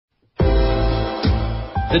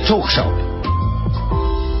The Talk Shop.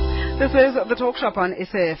 This is The Talk Shop on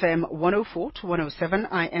SAFM 104 to 107.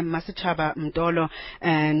 I am Masichaba Mdolo,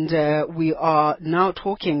 and we are now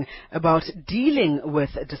talking about dealing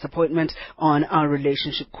with disappointment on our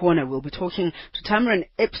Relationship Corner. We'll be talking to Tamarin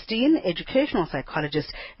Epstein, educational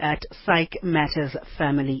psychologist at Psych Matters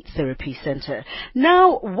Family Therapy Center.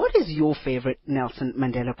 Now, what is your favorite Nelson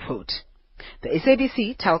Mandela quote? The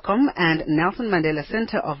SABC, Telkom and Nelson Mandela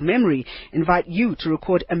Center of Memory invite you to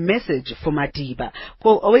record a message for Madiba.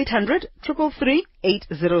 Call 0800 333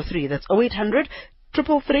 803. That's 0800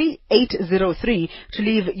 333 803 to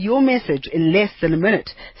leave your message in less than a minute.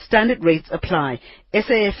 Standard rates apply.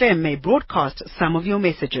 SAFM may broadcast some of your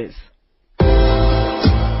messages.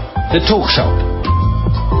 The Talk Shop.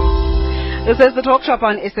 This is The Talk Shop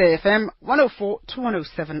on SAFM 104 to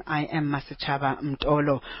 107. I am Masichaba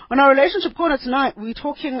Mdolo. On our Relationship Corner tonight, we're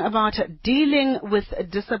talking about dealing with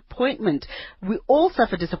disappointment. We all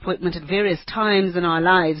suffer disappointment at various times in our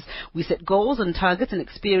lives. We set goals and targets and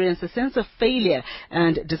experience a sense of failure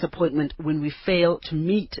and disappointment when we fail to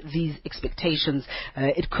meet these expectations.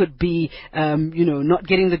 It could be, not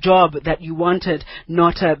getting the job that you wanted,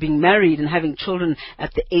 not being married and having children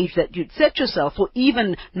at the age that you'd set yourself, or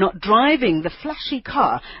even not driving the flashy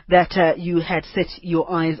car that you had set your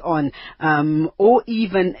eyes on, or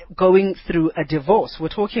even going through a divorce. We're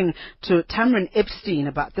talking to Tamarin Epstein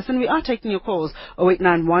about this, and we are taking your calls.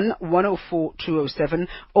 0891 104 207,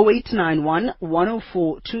 0891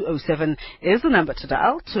 104 207 is the number to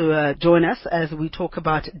dial to join us as we talk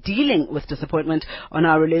about dealing with disappointment on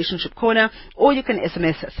our Relationship Corner, or you can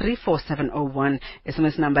SMS 34701.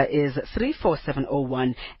 SMS number is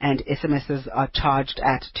 34701, and SMSs are charged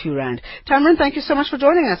at R2. Tamarin, thank you so much for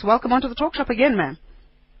joining us. Welcome onto the Talk Shop again, ma'am.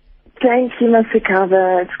 Thank you,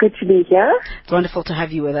 Masikava. It's good to be here. It's wonderful to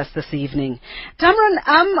have you with us this evening.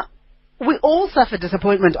 Tamarin, we all suffer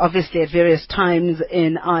disappointment, obviously, at various times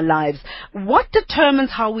in our lives. What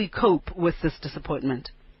determines how we cope with this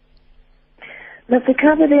disappointment?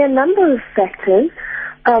 Masikava, there are a number of factors.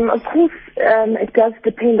 Of course, it does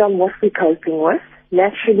depend on what we're coping with.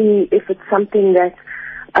 Naturally, if it's something that's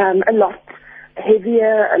a lot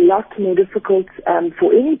heavier, a lot more difficult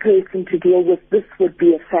for any person to deal with, this would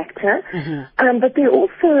be a factor. Mm-hmm. But there are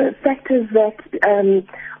also factors that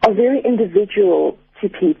are very individual to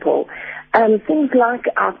people. Things like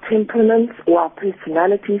our temperaments or our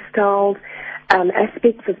personality styles,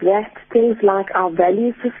 aspects of that, things like our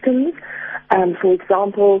value systems. For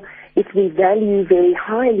example, if we value very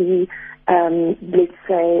highly, let's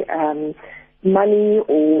say, money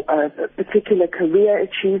or a particular career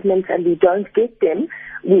achievements, and we don't get them,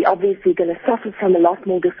 we're obviously going to suffer from a lot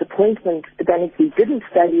more disappointment than if we didn't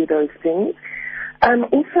value those things.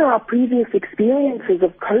 Also, our previous experiences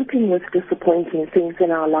of coping with disappointing things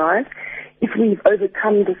in our lives, if we've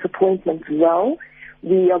overcome disappointment well,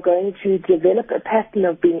 we are going to develop a pattern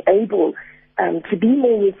of being able to be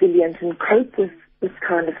more resilient and cope with this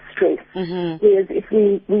kind of stress. Mm-hmm. Whereas if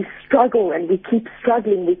we struggle and we keep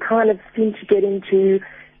struggling, we kind of seem to get into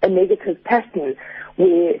a negative pattern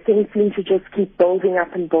where things seem to just keep building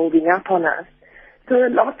up on us. So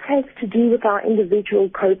a lot has to do with our individual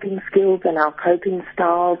coping skills and our coping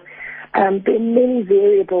styles. There are many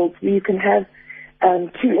variables where you can have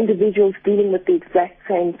two individuals dealing with the exact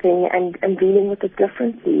same thing and dealing with it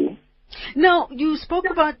differently. Now, you spoke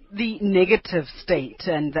about the negative state,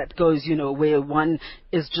 and that goes, where one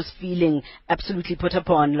is just feeling absolutely put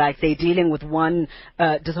upon, like they're dealing with one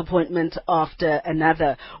disappointment after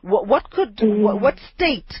another. What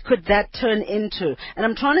state could that turn into? And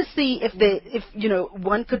I'm trying to see if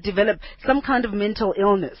one could develop some kind of mental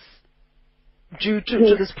illness due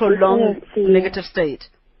to this prolonged negative state.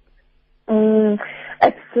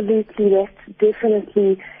 Absolutely, that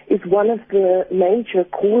definitely is one of the major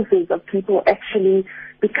causes of people actually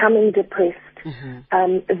becoming depressed.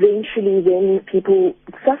 Mm-hmm. Eventually, when people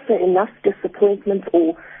suffer enough disappointment,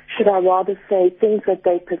 or should I rather say things that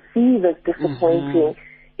they perceive as disappointing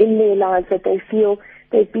in their lives, that they feel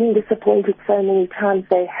they've been disappointed so many times,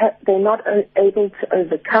 they're not able to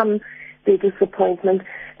overcome their disappointment.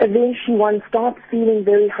 Eventually, one starts feeling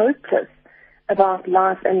very hopeless about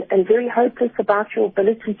life and very hopeless about your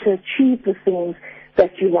ability to achieve the things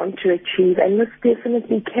that you want to achieve. And this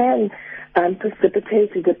definitely can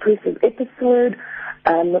precipitate a depressive episode,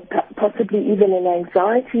 possibly even an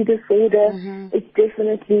anxiety disorder. Mm-hmm. It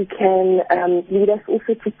definitely can lead us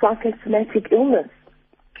also to psychosomatic illness,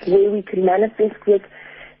 where we can manifest with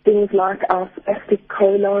things like our spastic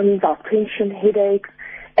colons, our tension headaches,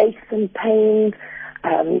 aches and pains.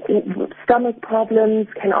 Stomach problems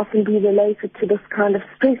can often be related to this kind of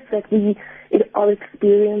stress that we are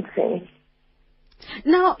experiencing.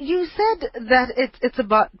 Now, you said that it's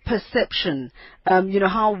about perception,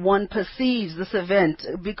 how one perceives this event,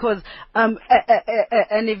 because an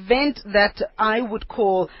event that I would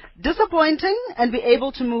call disappointing and be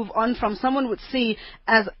able to move on from, someone would see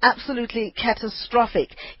as absolutely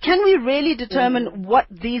catastrophic. Can we really determine what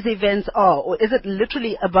these events are, or is it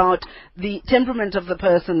literally about the temperament of the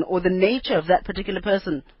person or the nature of that particular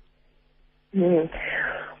person?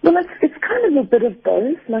 Well, it's kind of a bit of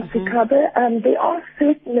both, Masikaba. There are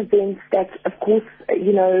certain events that, of course,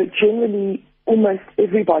 generally almost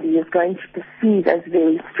everybody is going to perceive as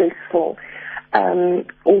very stressful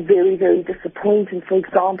or very, very disappointing. For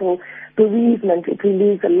example, bereavement, if we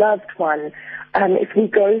lose a loved one, if we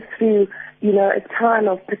go through, a time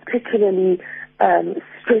of particularly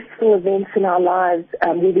stressful events in our lives,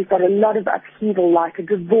 where we've got a lot of upheaval, like a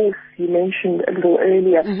divorce you mentioned a little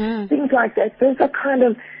earlier, things like that. Those are kind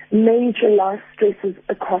of major life stresses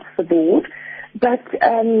across the board. But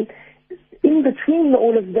in between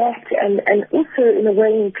all of that, and also in a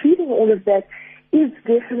way including all of that, is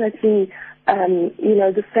definitely,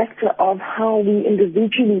 the factor of how we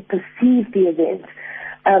individually perceive the event,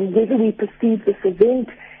 whether we perceive this event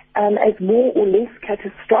as more or less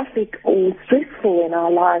catastrophic or stressful in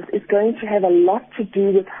our lives is going to have a lot to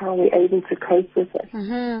do with how we're able to cope with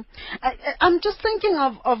it. I'm just thinking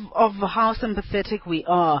of how sympathetic we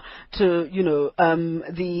are to,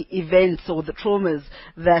 the events or the traumas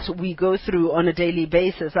that we go through on a daily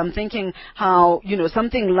basis. I'm thinking how,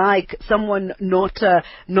 something like someone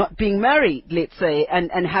not being married, let's say,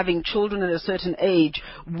 and having children at a certain age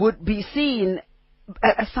would be seen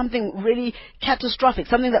as something really catastrophic,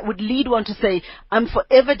 something that would lead one to say, I'm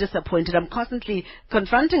forever disappointed, I'm constantly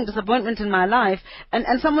confronting disappointment in my life, and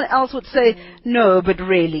someone else would say, no, but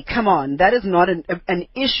really, come on, that is not an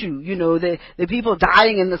issue, there are people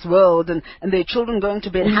dying in this world, and there are children going to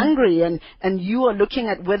bed hungry, and you are looking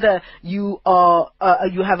at whether you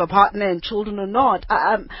have a partner and children or not.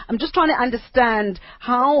 I'm just trying to understand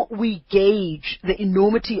how we gauge the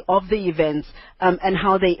enormity of the events, and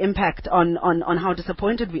how they impact on how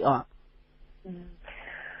disappointed we are.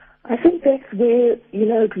 I think that's where,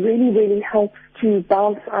 it really, really helps to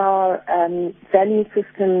bounce our value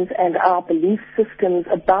systems and our belief systems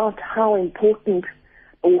about how important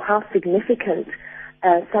or how significant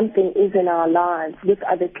something is in our lives with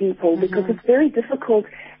other people, because it's very difficult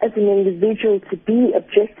as an individual to be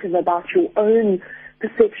objective about your own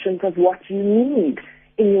perceptions of what you need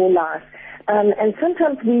in your life. And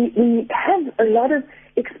sometimes we have a lot of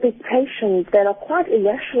expectations that are quite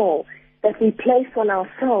irrational that we place on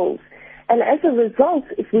ourselves. And as a result,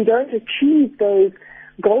 if we don't achieve those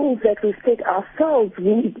goals that we set ourselves,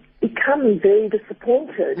 we become very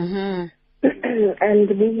disappointed. And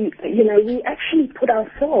we actually put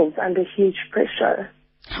ourselves under huge pressure.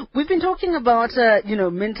 We've been talking about,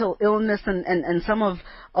 mental illness and some of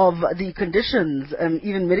the conditions,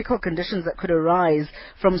 even medical conditions that could arise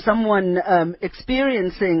from someone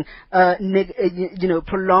experiencing,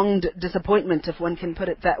 prolonged disappointment, if one can put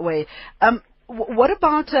it that way. What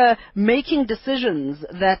about making decisions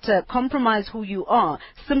that compromise who you are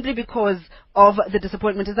simply because of the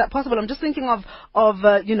disappointment? Is that possible? I'm just thinking of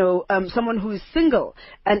someone who is single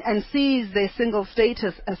and sees their single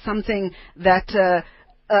status as something that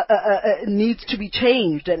needs to be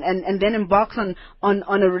changed, and then embarks on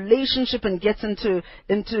a relationship and gets into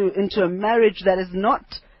a marriage that is not,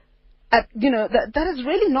 that is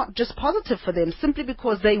really not just positive for them, simply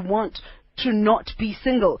because they want to not be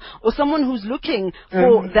single, or someone who's looking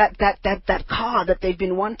for that car that they've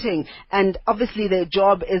been wanting, and obviously their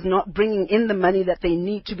job is not bringing in the money that they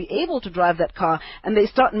need to be able to drive that car, and they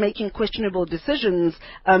start making questionable decisions,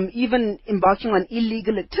 even embarking on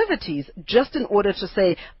illegal activities just in order to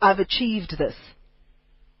say, I've achieved this.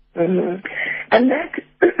 And that,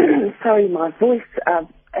 sorry, my voice, I've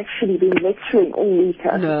actually been lecturing all week.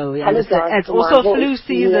 No, we understand. It's also flu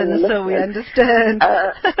season, so we understand.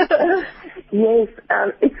 Yes,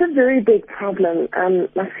 it's a very big problem,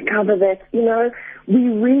 Masikaba, that, we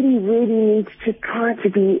really, really need to try to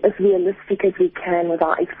be as realistic as we can with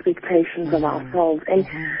our expectations of ourselves. And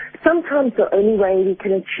sometimes the only way we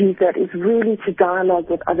can achieve that is really to dialogue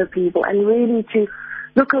with other people and really to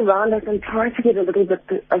look around us and try to get a little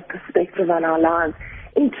bit of perspective on our lives.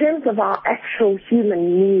 In terms of our actual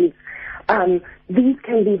human needs, these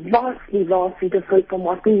can be vastly, vastly different from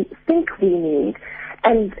what we think we need.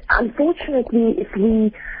 And unfortunately, if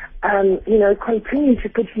we, continue to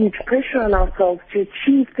put huge pressure on ourselves to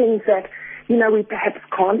achieve things that, we perhaps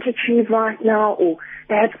can't achieve right now, or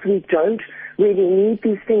perhaps we don't really need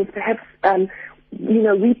these things, perhaps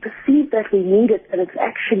we perceive that we need it, but it's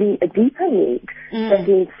actually a deeper need that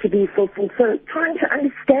needs to be fulfilled. So trying to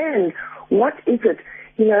understand what is it,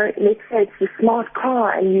 let's say it's the smart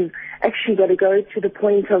car and you've actually got to go to the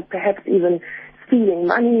point of perhaps even stealing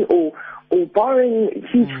money or borrowing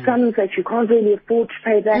huge sums that you can't really afford to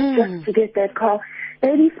pay back just to get that car.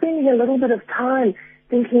 Maybe spending a little bit of time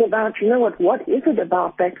thinking about, what is it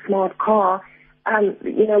about that smart car?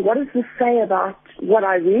 What does this say about what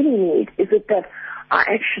I really need? Is it that I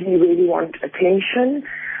actually really want attention,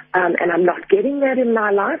 and I'm not getting that in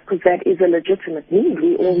my life, because that is a legitimate need.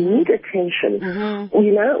 We all need attention,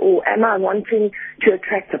 or am I wanting to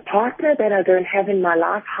attract a partner that I don't have in my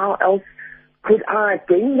life? How else could I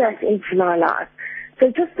bring that into my life? So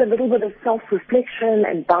just a little bit of self-reflection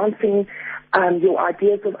and bouncing your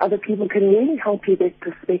ideas of other people can really help you get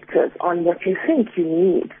perspective on what you think you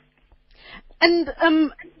need.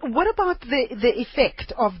 And what about the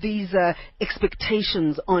effect of these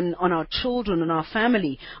expectations on our children, on our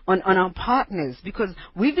family, on our partners? Because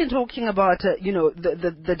we've been talking about,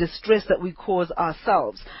 the distress that we cause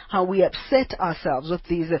ourselves, how we upset ourselves with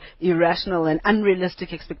these irrational and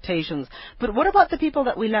unrealistic expectations. But what about the people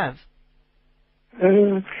that we love?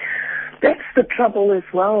 That's the trouble as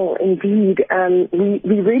well, indeed.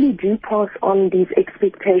 We really do pass on these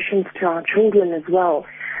expectations to our children as well.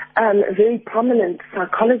 A very prominent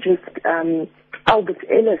psychologist, Albert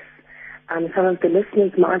Ellis, some of the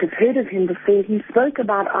listeners might have heard of him before. He spoke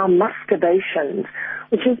about our masturbations,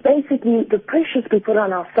 which is basically the pressures we put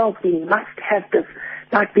on ourselves. We must have this,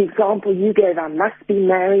 like the example you gave, I must be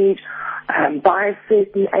married by a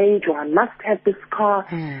certain age, or I must have this car.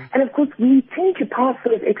 And of course, we tend to pass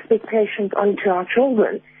those expectations on to our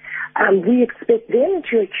children. We expect them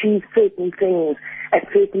to achieve certain things at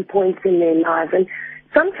certain points in their lives. And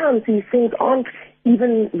sometimes these things aren't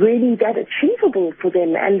even really that achievable for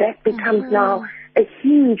them, and that becomes now a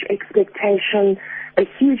huge expectation, a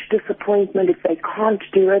huge disappointment if they can't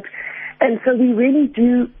do it. And so we really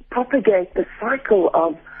do propagate the cycle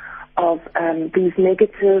of these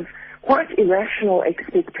negative, quite irrational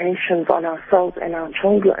expectations on ourselves and our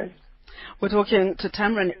children. We're talking to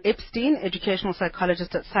Tamron Epstein, educational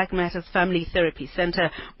psychologist at Psych Matters Family Therapy Center.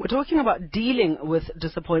 We're talking about dealing with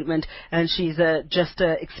disappointment, and she's just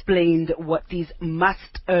explained what these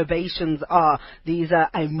masturbations are. These are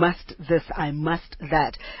I must this, I must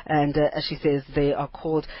that. And as she says, they are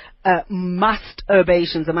called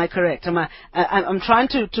masturbations. Am I correct? I'm trying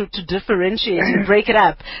to differentiate and break it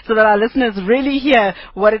up so that our listeners really hear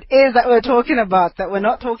what it is that we're talking about, that we're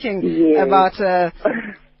not talking about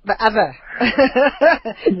the other.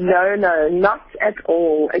 No, not at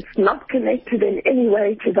all. It's not connected in any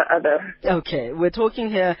way to the other. Okay, we're talking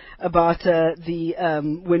here about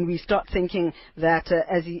when we start thinking that,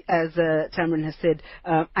 as Tamron has said,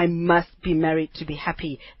 I must be married to be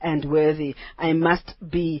happy and worthy. I must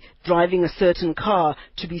be driving a certain car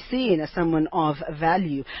to be seen as someone of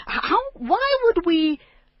value. Why would we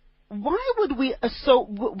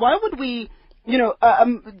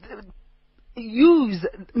use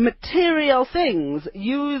material things,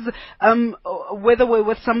 whether we're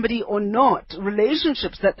with somebody or not,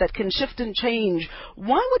 relationships that can shift and change?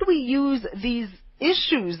 Why would we use these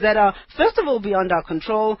issues that are, first of all, beyond our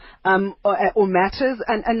control, or matters,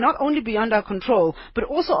 and not only beyond our control, but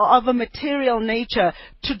also of a material nature,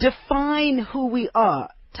 to define who we are?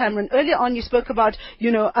 Tamron, earlier on you spoke about,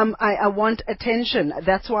 I want attention.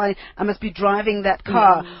 That's why I must be driving that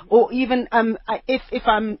car. Or even if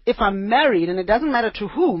I'm married, and it doesn't matter to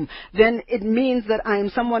whom, then it means that I am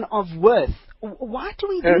someone of worth. Why do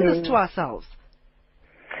we do this to ourselves?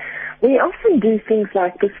 We often do things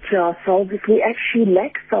like this to ourselves if we actually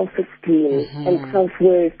lack self-esteem and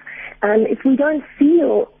self-worth. If we don't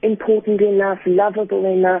feel important enough, lovable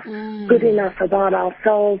enough, good enough about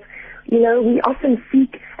ourselves, we often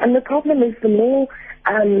seek, and the problem is the more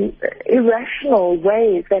irrational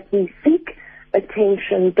ways that we seek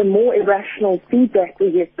attention, the more irrational feedback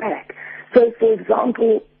we get back. So, for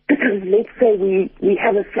example, let's say we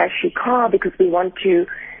have a flashy car because we want to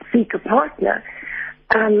seek a partner.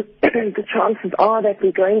 The chances are that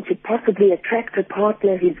we're going to possibly attract a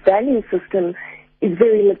partner whose value system is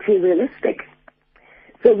very materialistic.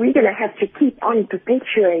 So we're going to have to keep on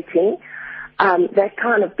perpetuating that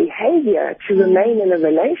kind of behavior to remain in a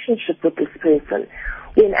relationship with this person,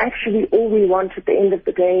 when actually all we want at the end of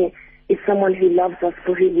the day is someone who loves us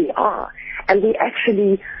for who we are. And we're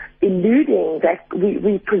actually eluding that,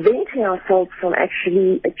 we're preventing ourselves from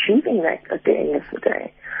actually achieving that at the end of the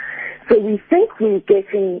day. So we think we're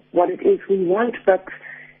getting what it is we want, but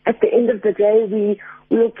at the end of the day,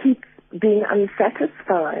 we'll keep being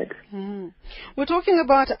unsatisfied. Mm. We're talking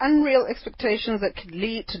about unreal expectations that could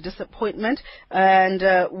lead to disappointment, and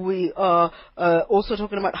we are also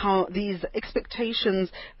talking about how these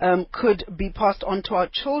expectations could be passed on to our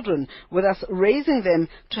children, with us raising them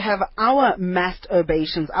to have our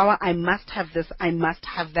masturbations, our I must have this, I must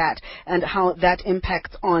have that, and how that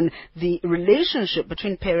impacts on the relationship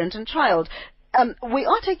between parent and child. We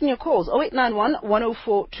are taking your calls, 0891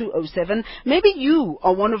 104 207. Maybe you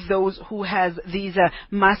are one of those who has these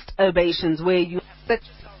masturbations where you set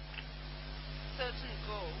yourself a certain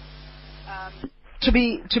goal to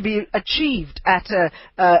be achieved at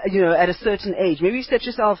a certain age. Maybe you set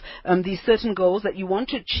yourself these certain goals that you want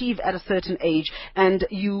to achieve at a certain age, and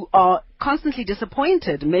you are constantly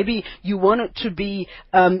disappointed. Maybe you want it to be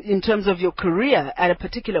in terms of your career at a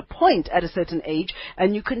particular point at a certain age,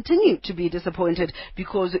 and you continue to be disappointed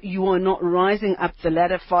because you are not rising up the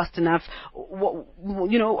ladder fast enough.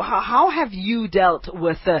 How have you dealt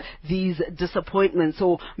with these disappointments?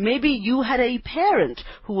 Or maybe you had a parent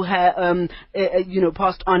who had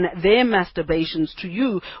passed on their masturbations to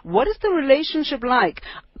you. What is the relationship like?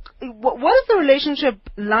 What is the relationship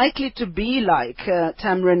likely to be like,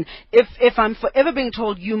 Tamrin, if I'm forever being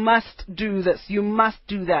told you must do this, you must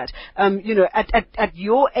do that? At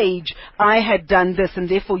your age, I had done this, and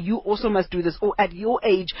therefore you also must do this. Or at your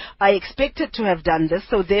age, I expected to have done this,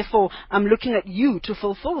 so therefore I'm looking at you to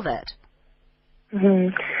fulfill that.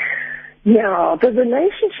 Mm-hmm. Yeah, the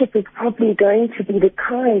relationship is probably going to be the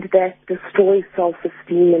kind that destroys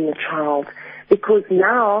self-esteem in the child, because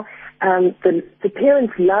now the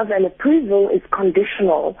parent's love and approval is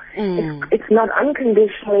conditional. It's not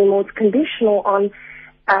unconditional anymore. It's conditional on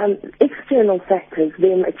external factors,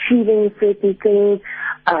 them achieving certain things,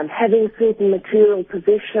 having certain material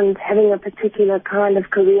possessions, having a particular kind of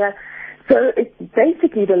career. So it's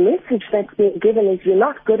basically the message that's being given is you're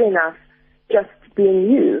not good enough just being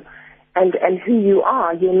you and who you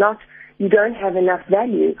are. You don't have enough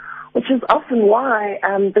value, which is often why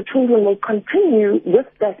the children will continue with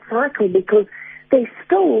that cycle, because they're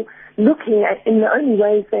still looking at, in the only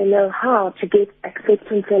ways they know how, to get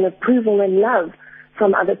acceptance and approval and love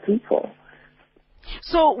from other people.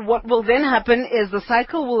 So what will then happen is the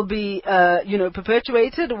cycle will be,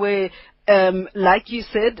 perpetuated where, like you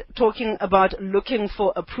said, talking about looking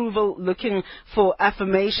for approval, looking for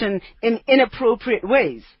affirmation in inappropriate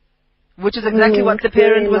ways, which is exactly what the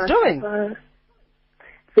parent was doing. So.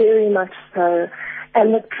 Very much so.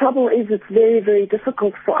 And the trouble is it's very, very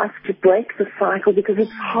difficult for us to break the cycle, because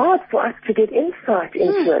it's hard for us to get insight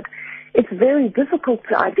into it. It's very difficult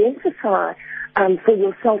to identify for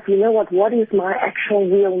yourself, what is my actual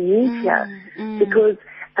real need here? Because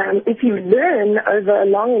if you learn over a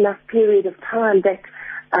long enough period of time that,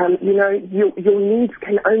 your needs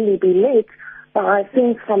can only be met by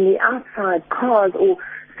things from the outside, cars or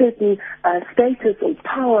certain status or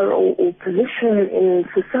power or position in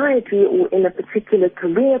society or in a particular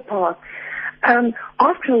career path,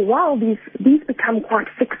 after a while these become quite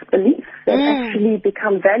fixed beliefs that actually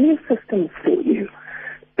become value systems for you.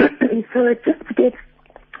 So it just gets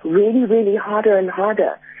really, really harder and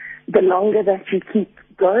harder the longer that you keep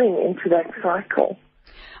going into that cycle.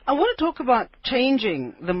 I want to talk about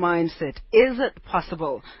changing the mindset. Is it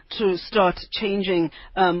possible to start changing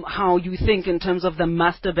how you think in terms of the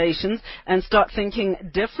masturbations and start thinking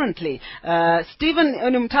differently? Stephen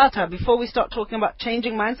Unumtata, before we start talking about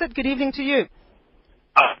changing mindset, good evening to you.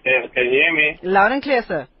 Yes, can you hear me? Loud and clear,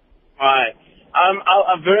 sir. Hi.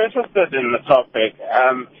 I'm very interested in the topic,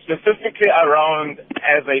 specifically around,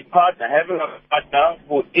 as a partner, having a partner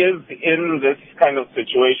who is in this kind of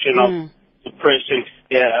situation of depression,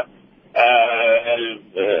 fear,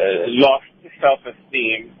 lost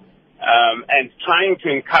self-esteem, and trying to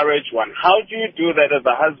encourage one. How do you do that as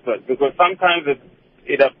a husband? Because sometimes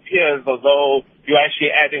it appears as though you're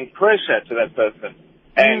actually adding pressure to that person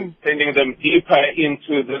and sending them deeper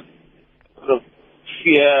into this sort of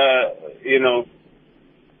fear,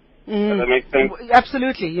 Does that make sense?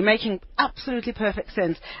 Absolutely. You're making absolutely perfect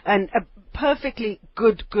sense. And a perfectly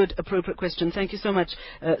good, appropriate question. Thank you so much,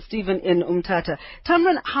 Stephen in Umtata.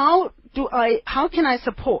 Tamrin, how can I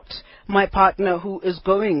support my partner who is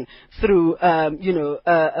going through,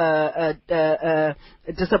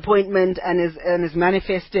 disappointment and is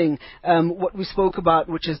manifesting what we spoke about,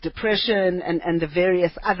 which is depression and the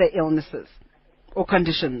various other illnesses or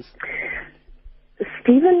conditions?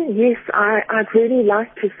 Stephen, yes, I'd really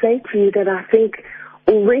like to say to you that I think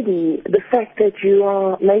already the fact that you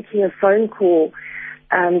are making a phone call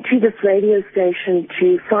to this radio station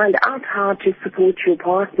to find out how to support your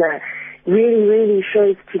partner really, really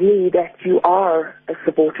shows to me that you are a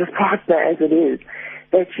supportive partner as it is.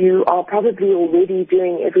 that you are probably already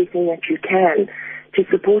doing everything that you can to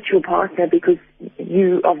support your partner because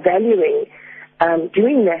you are valuing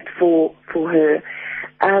doing that for her.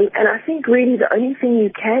 And I think really the only thing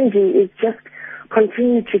you can do is just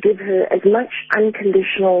continue to give her as much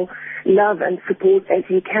unconditional love and support as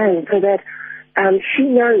you can so that she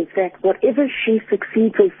knows that whatever she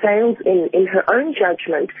succeeds or fails in her own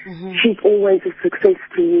judgment, she's always a success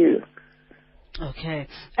to you. Okay.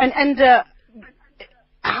 And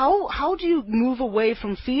how do you move away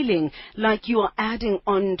from feeling like you are adding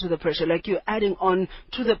on to the pressure, like you're adding on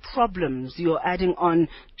to the problems, you're adding on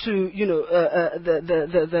to, you know,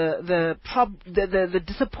 the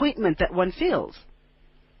disappointment that one feels?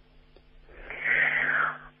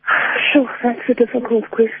 Sure, that's a difficult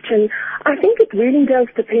question. I think it really does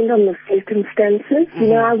depend on the circumstances. You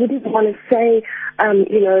know, I wouldn't want to say,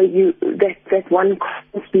 that one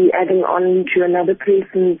can't be adding on to another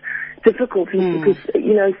person's difficulties because,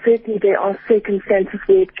 you know, certainly there are circumstances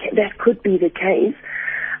where that could be the case.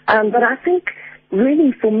 But I think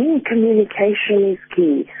really for me, communication is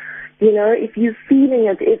key. You know, if you're feeling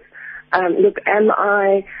as if, look, am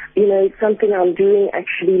I, you know, something I'm doing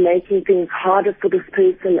actually making things harder for this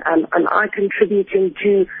person? Am I contributing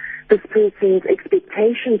to this person's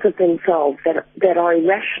expectations of themselves that are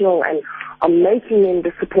irrational and are making them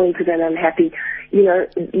disappointed and unhappy? You know,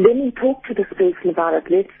 let me talk to this person about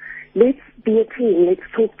it. Let's be a team. Let's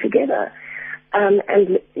talk together.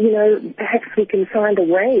 And, you know, perhaps we can find a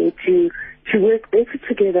way to work better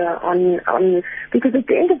together on because at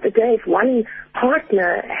the end of the day, if one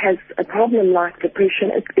partner has a problem like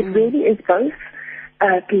depression, it really is both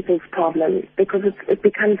people's problem because it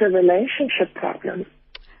becomes a relationship problem.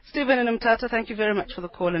 Stephen and Mtata, thank you very much for the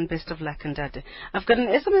call and best of luck, Ndade. I've got an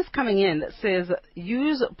SMS coming in that says,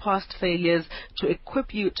 use past failures to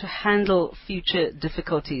equip you to handle future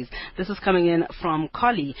difficulties. This is coming in from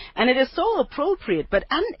Collie, and it is so appropriate, but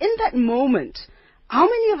in that moment, how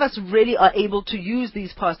many of us really are able to use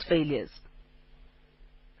these past failures?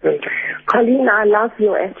 Colleen, I love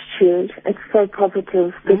your attitude. It's so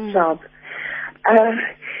positive. Good job.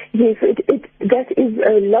 Yes, that is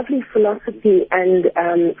a lovely philosophy, and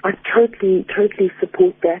I totally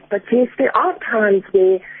support that. But yes, there are times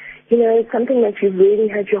where, you know, something that you've really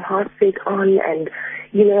had your heart set on, and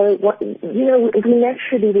we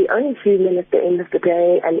naturally, we're only human at the end of the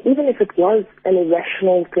day, and even if it was an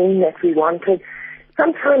irrational thing that we wanted,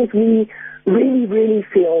 sometimes we really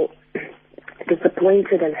feel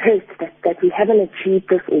disappointed and hurt that we haven't achieved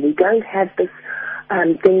this or we don't have this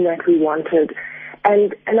thing that we wanted.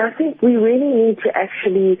 And I think we really need to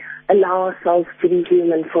actually allow ourselves to be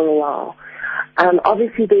human for a while.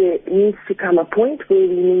 Obviously, there needs to come a point where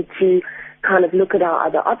we need to kind of look at our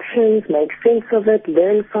other options, make sense of it,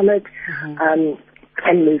 learn from it,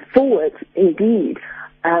 and move forward, indeed.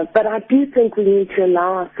 But I do think we need to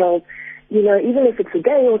allow ourselves, you know, even if it's a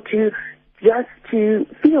day or two, just to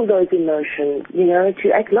feel those emotions, you know,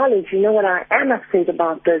 to acknowledge, you know what, I am upset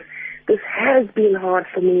about this. This has been hard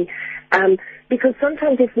for me. Because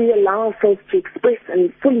sometimes if we allow ourselves to express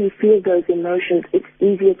and fully feel those emotions, it's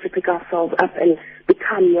easier to pick ourselves up and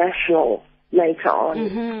become rational later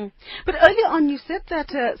on. But earlier on you said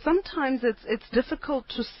that sometimes it's difficult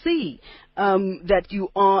to see that you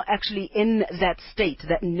are actually in that state,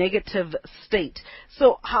 that negative state.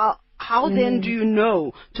 So how then do you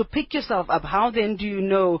know to pick yourself up? How then do you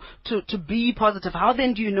know to be positive? How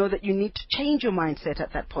then do you know that you need to change your mindset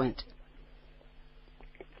at that point?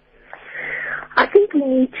 I think we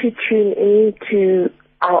need to tune into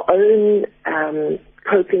our own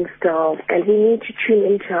coping styles, and we need to tune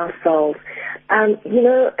into ourselves. You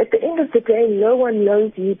know, at the end of the day, no one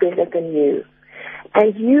knows you better than you.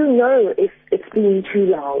 And you know if it's been too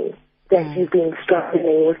long that you've been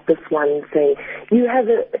struggling with this one thing. You have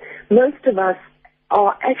most of us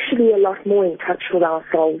are actually a lot more in touch with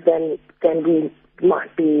ourselves than we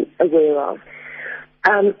might be aware of.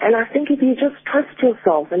 And I think if you just trust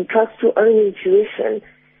yourself and trust your own intuition,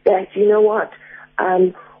 that, you know what,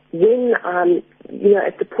 when I'm, you know,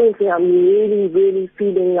 at the point where I'm really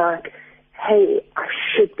feeling like, hey, I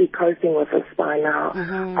should be coping with this by now.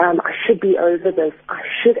 I should be over this. I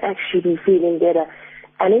should actually be feeling better.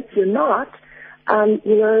 And if you're not,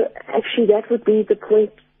 you know, actually that would be the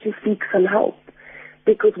point to seek some help.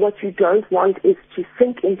 Because what you don't want is to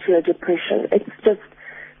sink into a depression. It's just,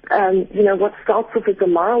 you know, what starts off as a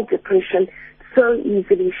mild depression so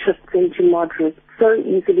easily shifts into moderate, so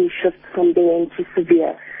easily shifts from there into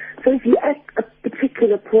severe. So if you're at a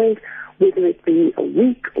particular point, whether it be a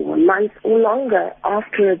week or a month or longer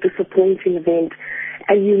after a disappointing event,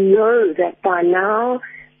 and you know that by now,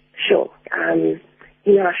 sure,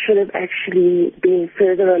 I should have actually been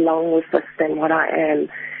further along with this than what I am.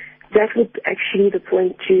 That would actually be the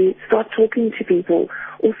point, to start talking to people,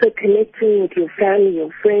 also connecting with your family, your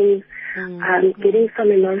friends, getting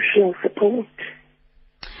some emotional support.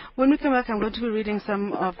 When we come back, I'm going to be reading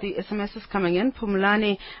some of the SMSs coming in.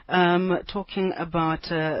 Pumlani talking about,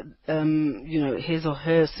 his or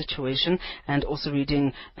her situation, and also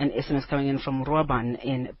reading an SMS coming in from Roban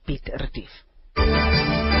in Piet Retief.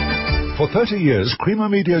 For 30 years, Creamer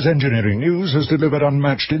Media's engineering news has delivered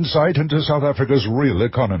unmatched insight into South Africa's real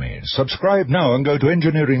economy. Subscribe now and go to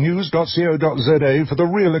engineeringnews.co.za for the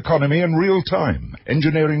real economy in real time.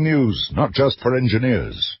 Engineering news, not just for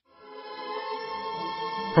engineers.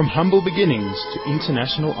 From humble beginnings to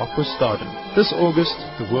international opera stardom, this August,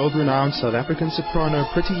 the world-renowned South African soprano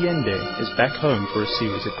Pretty Yende is back home for a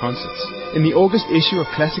series of concerts. In the August issue of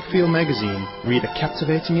Classic Feel magazine, read a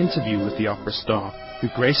captivating interview with the opera star, who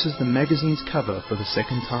graces the magazine's cover for the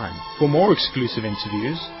second time. For more exclusive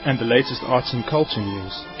interviews and the latest arts and culture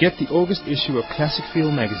news, get the August issue of Classic Feel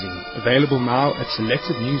magazine, available now at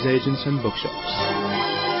selected newsagents and bookshops.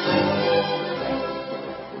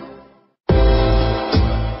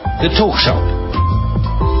 The Talk Shop.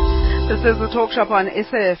 This is the Talk Shop on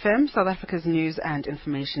SAFM, South Africa's news and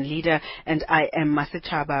information leader, and I am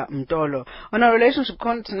Masichaba Mdolo. On our relationship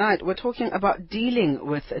corner tonight, we're talking about dealing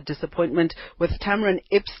with disappointment with Tamron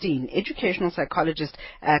Epstein, educational psychologist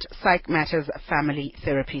at Psych Matters Family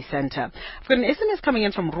Therapy Center. I've got an SMS coming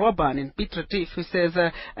in from Roban in Piet Retief, who says,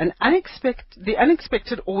 the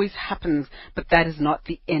unexpected always happens, but that is not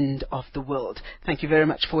the end of the world. Thank you very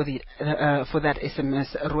much for that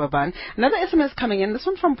SMS, Roban. Another SMS coming in, this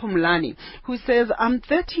one from Pumlani, who says, I'm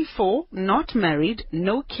 34, not married,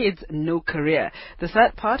 no kids, no career. The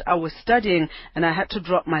sad part, I was studying and I had to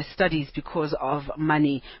drop my studies because of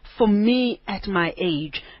money. For me, at my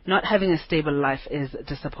age, not having a stable life is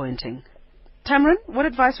disappointing. Tamron, what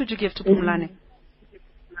advice would you give to Pumlani?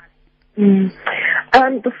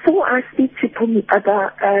 Before I speak to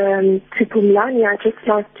Pumlani, I'd just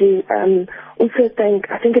like to also thank,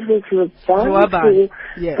 I think it was Ruban for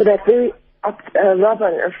that very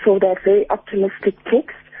Robin, for that very optimistic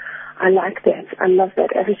text. I like that. I love that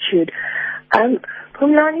attitude.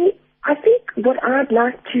 Pumlani, I think what I'd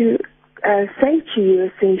like to say to you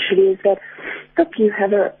essentially is that, look, you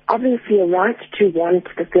have obviously a right to want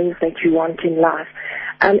the things that you want in life.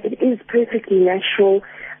 It is perfectly natural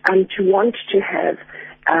to want to have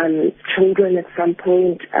children at some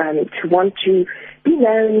point, to want to be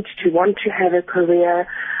married, to want to have a career.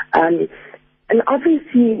 And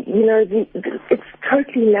obviously, it's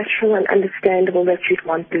totally natural and understandable that you'd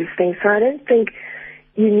want these things. So I don't think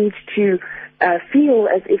you need to feel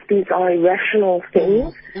as if these are irrational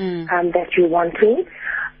things that you're wanting.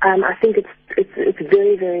 I think it's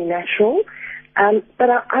very, very natural. But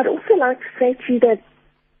I'd also like to say to you that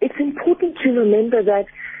it's important to remember that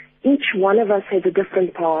each one of us has a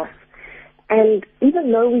different path. And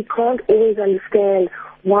even though we can't always understand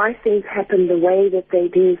why things happen the way that they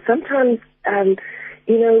do, sometimes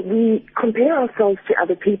we compare ourselves to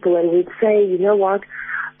other people and we'd say, you know what,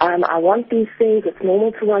 I want these things, it's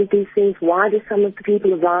normal to want these things, why do some of the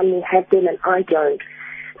people around me have them and I don't?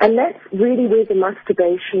 And that's really where the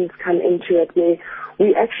masturbations come into it, where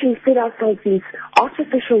we actually set ourselves these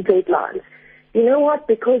artificial deadlines. You know what,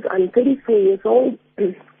 because I'm 34 years old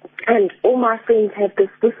and all my friends have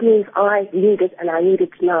this means I need it and I need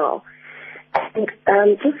it now.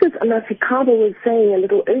 And just as Amafikaba was saying a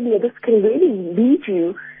little earlier, this can really lead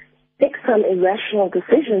you to make some irrational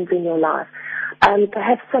decisions in your life.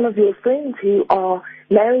 Perhaps some of your friends who are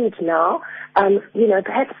married now,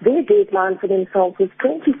 perhaps their deadline for themselves was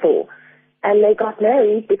 24, and they got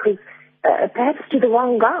married because perhaps to the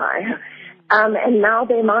wrong guy. And now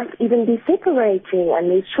they might even be separating,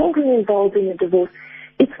 and there's children involved in a divorce.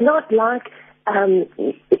 It's not like,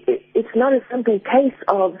 it's not a simple case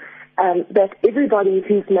of that everybody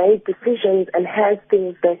who's made decisions and has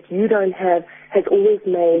things that you don't have has always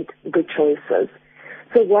made good choices.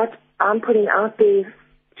 So what I'm putting out there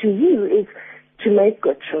to you is to make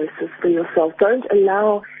good choices for yourself. Don't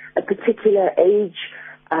allow a particular age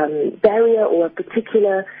barrier or a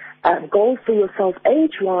particular goal for yourself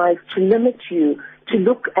age-wise to limit you to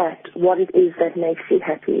look at what it is that makes you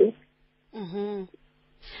happy. Mm-hmm.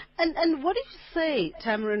 And what do you say,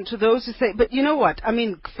 Tamron, to those who say, but you know what, I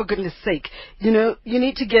mean, for goodness sake, you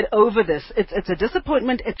need to get over this. It's a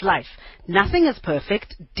disappointment, it's life. Nothing is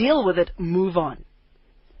perfect. Deal with it, move on.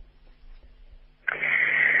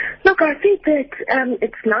 Look, I think that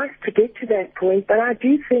it's nice to get to that point, but I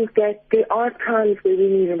do think that there are times where we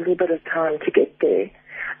need a little bit of time to get there.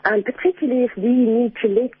 particularly if we need to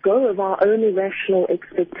let go of our own irrational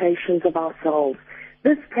expectations of ourselves.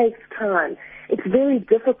 This takes time. It's very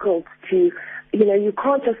difficult to, you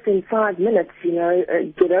can't just in 5 minutes,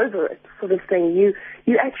 get over it sort of thing.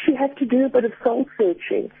 You actually have to do a bit of soul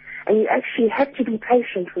searching, and you actually have to be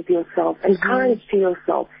patient with yourself and kind to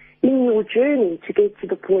yourself in your journey to get to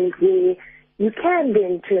the point where you can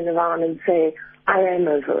then turn around and say, I am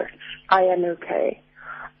over it. I am okay.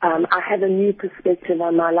 I have a new perspective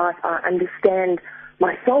on my life. I understand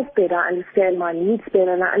myself better. I understand my needs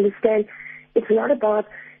better. And I understand it's not about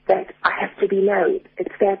that I have to be married.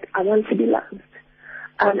 It's that I want to be loved.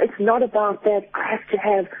 It's not about that I have to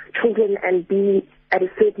have children and be at a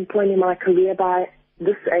certain point in my career by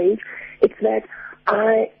this age. It's that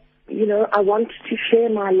I want to share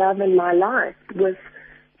my love and my life with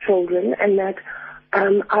children, and that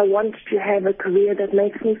I want to have a career that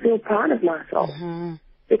makes me feel proud of myself. Mm-hmm.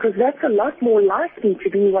 Because that's a lot more likely to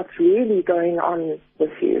be what's really going on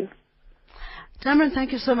with you. Tamron,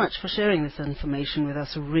 thank you so much for sharing this information with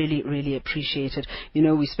us. Really, really appreciate it.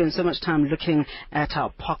 We spend so much time looking at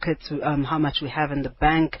our pockets, how much we have in the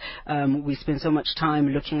bank. We spend so much time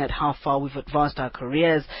looking at how far we've advanced our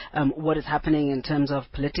careers, what is happening in terms of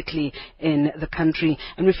politically in the country.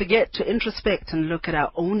 And we forget to introspect and look at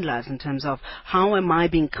our own lives in terms of how am I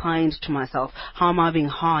being kind to myself? How am I being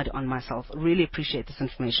hard on myself? Really appreciate this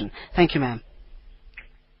information. Thank you, ma'am.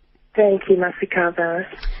 Thank you, Masikava.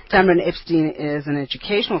 Tamron Epstein is an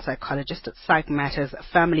educational psychologist at Psych Matters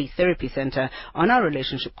Family Therapy Center on our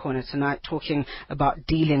Relationship Corner tonight, talking about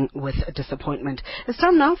dealing with disappointment. It's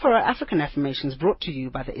time now for our African affirmations brought to you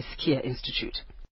by the Iskia Institute.